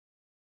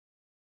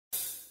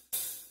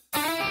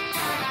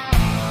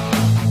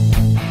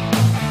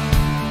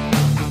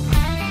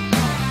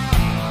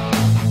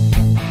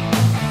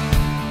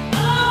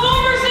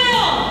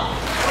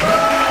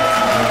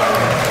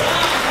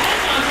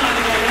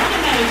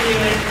do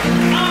it.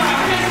 All right,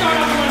 we're going to start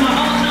off with one of my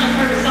all-time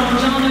favorite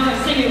songs. Y'all know it.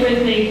 Sing it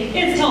with me.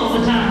 It's Tulsa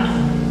Time.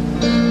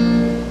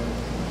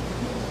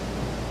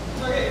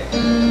 Okay.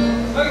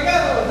 Okay, go,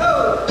 go.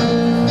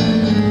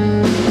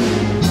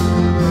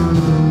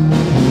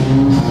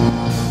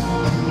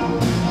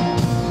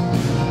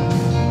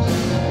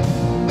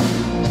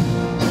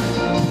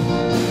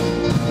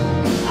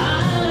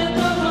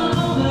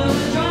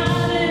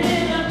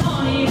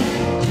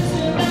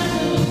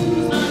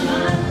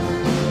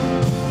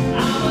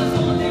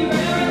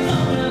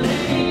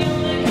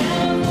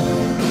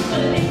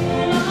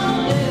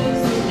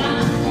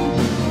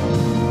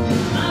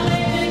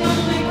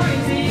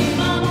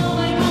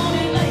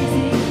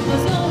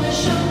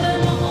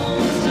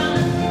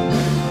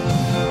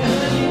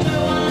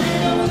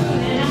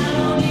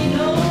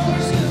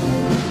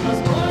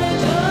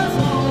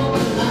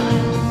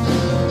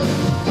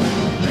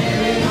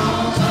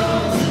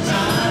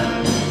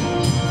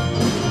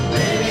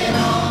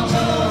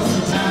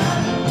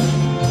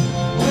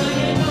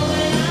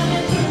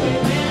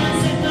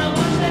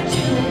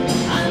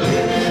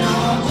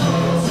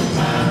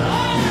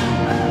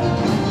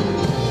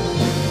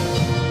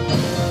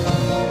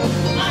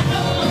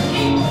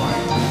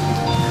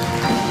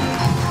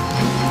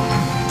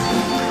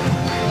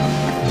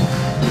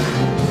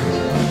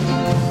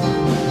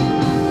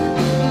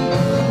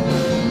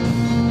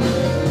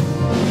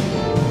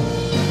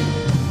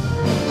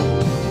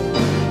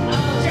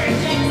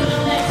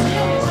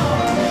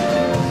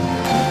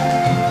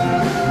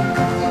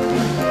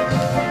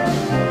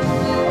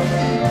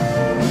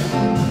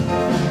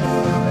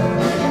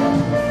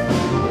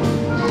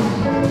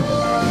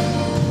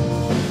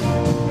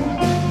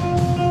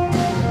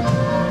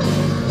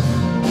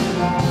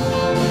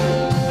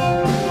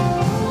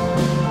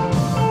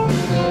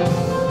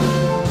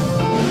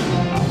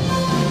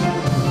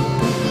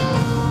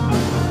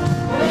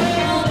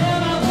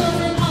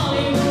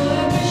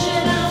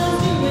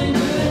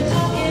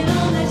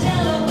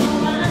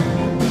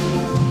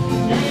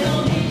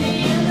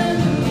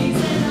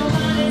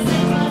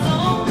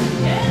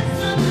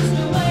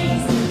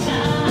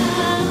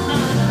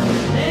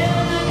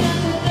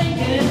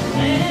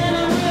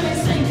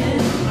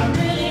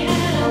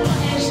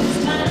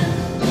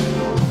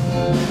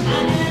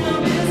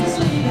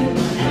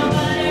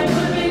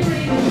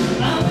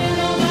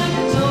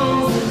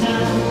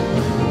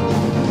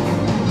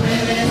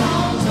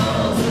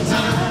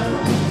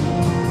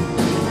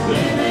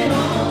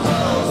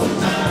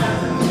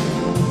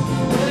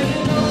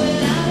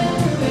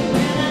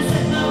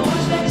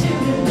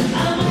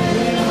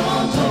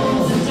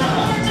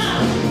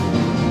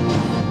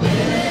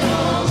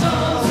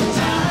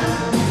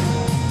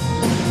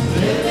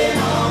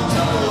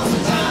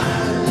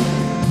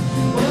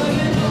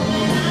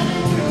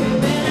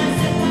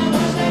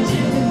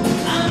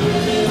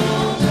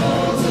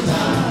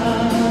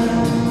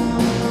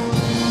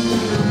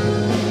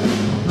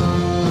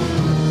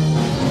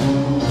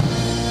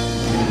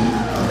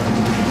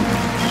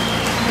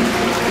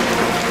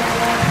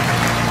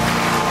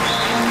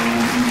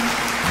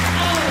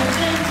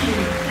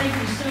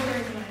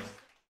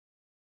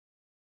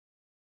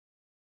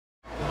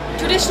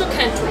 Traditional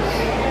country.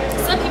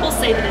 Some people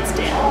say that it's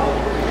dead.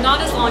 Not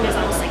as long as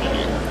I'm singing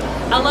it.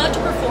 I love to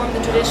perform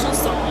the traditional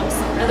songs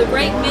of the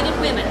great men and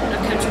women of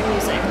country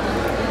music.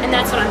 And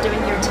that's what I'm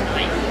doing here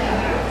tonight.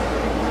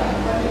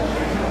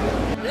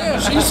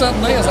 Yeah, she's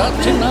something else.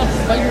 She's my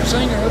favorite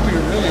singer up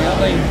here, really. I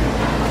mean,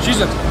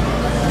 she's a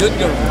good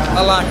girl.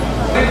 I like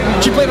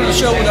her. She played on the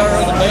show with our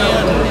other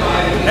band.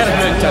 Had a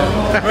good time.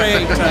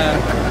 Great time.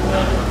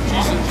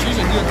 She's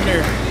a good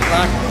character.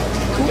 I like her.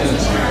 Cool.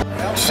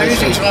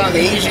 Susie's one of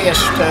the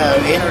easiest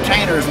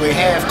entertainers we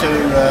have to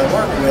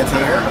work with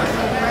here.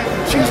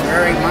 She's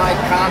very mic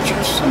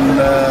conscious and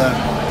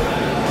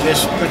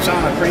just puts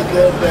on a pretty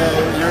good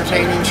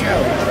entertaining show.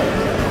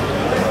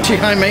 She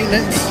high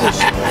maintenance?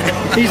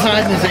 He's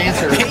hiding his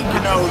answer. I need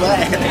to know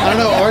that. I don't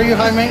know, are you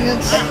high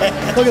maintenance?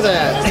 Look at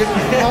that. You're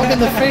hogging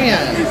the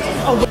fan.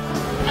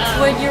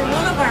 Well, you're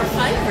one of our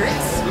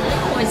favorites. We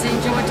always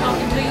enjoy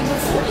talking to you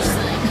before you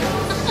sing.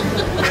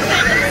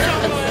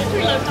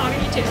 We love talking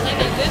to you too. They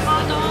make good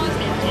hot dogs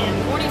and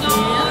corny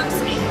dogs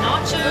and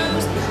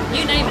nachos.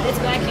 You name it,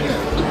 it's back here.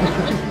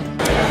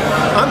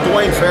 I'm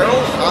Dwayne Farrell.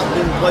 I've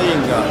been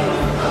playing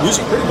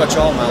music pretty much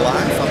all my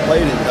life. I've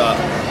played in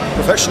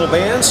professional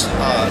bands,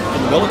 in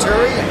the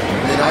military, and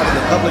then out in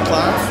the public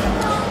life.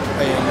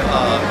 And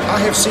I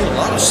have seen a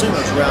lot of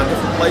singers around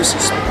different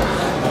places.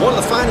 One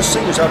of the finest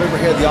singers I've ever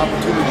had the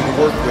opportunity to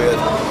work with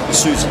is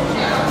Susie.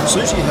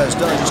 Susie has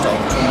done just a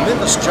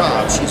tremendous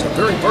job. She's a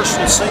very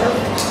versatile singer.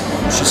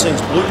 She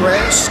sings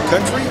bluegrass,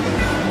 country,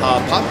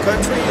 pop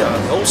country,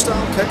 old style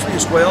country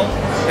as well,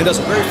 and does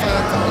a very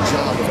fine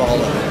job of all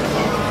of it.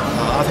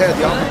 I've had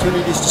the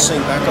opportunities to sing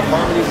backup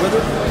harmony with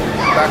her,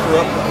 back her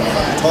up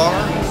guitar,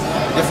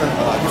 different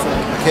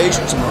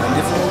occasions and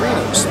different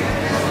arenas.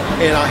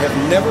 And I have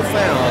never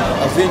found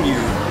a venue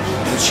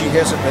that she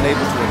hasn't been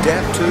able to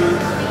adapt to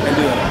and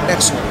do an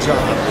excellent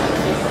job.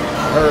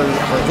 Her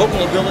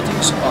vocal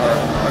abilities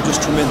are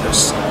just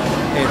tremendous.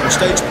 and her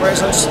stage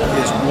presence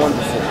is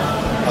wonderful.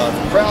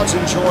 The crowds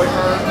enjoy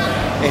her,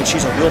 and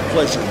she's a real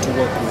pleasure to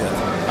work with.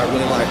 I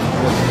really like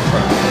working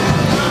with her.